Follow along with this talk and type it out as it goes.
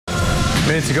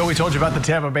Minutes ago, we told you about the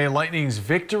Tampa Bay Lightning's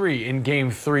victory in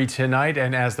Game 3 tonight,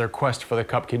 and as their quest for the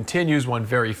Cup continues, one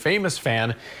very famous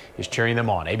fan is cheering them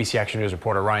on. ABC Action News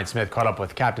reporter Ryan Smith caught up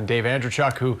with Captain Dave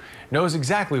Andreychuk, who knows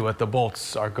exactly what the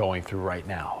Bolts are going through right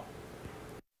now.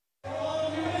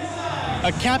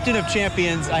 A captain of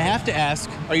champions, I have to ask,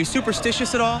 are you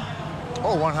superstitious at all?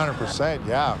 Oh, 100%,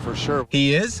 yeah, for sure.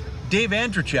 He is Dave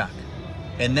Andreychuk,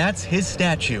 and that's his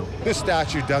statue. This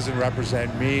statue doesn't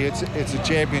represent me. It's a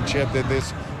championship that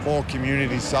this whole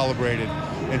community celebrated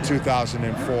in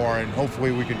 2004, and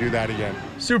hopefully we can do that again.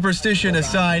 Superstition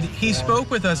aside, he spoke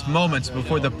with us moments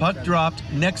before the puck dropped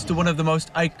next to one of the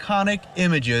most iconic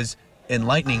images in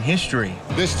Lightning history.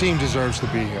 This team deserves to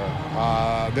be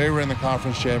here. They were in the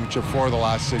conference championship for the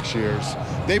last 6 years.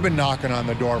 They've been knocking on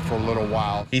the door for a little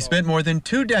while. He spent more than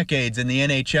 2 decades in the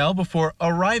NHL before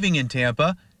arriving in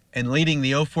Tampa and leading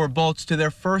the 04 Bolts to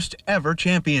their first ever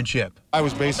championship. I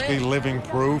was basically living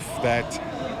proof that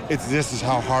this is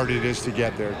how hard it is to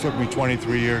get there. It took me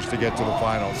 23 years to get to the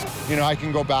finals. You know, I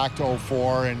can go back to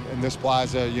 04 and this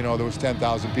plaza, you know, there was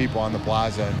 10,000 people on the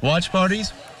plaza. Watch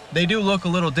parties? They do look a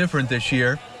little different this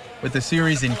year. With the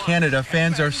series in Canada,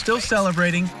 fans are still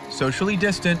celebrating socially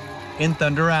distant in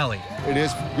Thunder Alley. It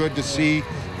is good to see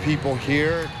people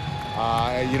here.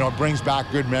 You know, it brings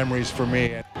back good memories for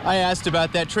me. I asked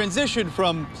about that transition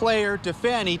from player to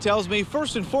fan. He tells me,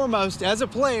 first and foremost, as a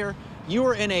player, you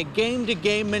were in a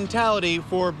game-to-game mentality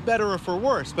for better or for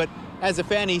worse. But as a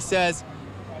fan, he says,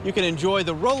 you can enjoy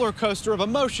the roller coaster of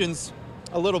emotions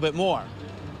a little bit more.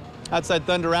 Outside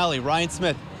Thunder Alley, Ryan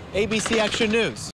Smith, ABC Action News.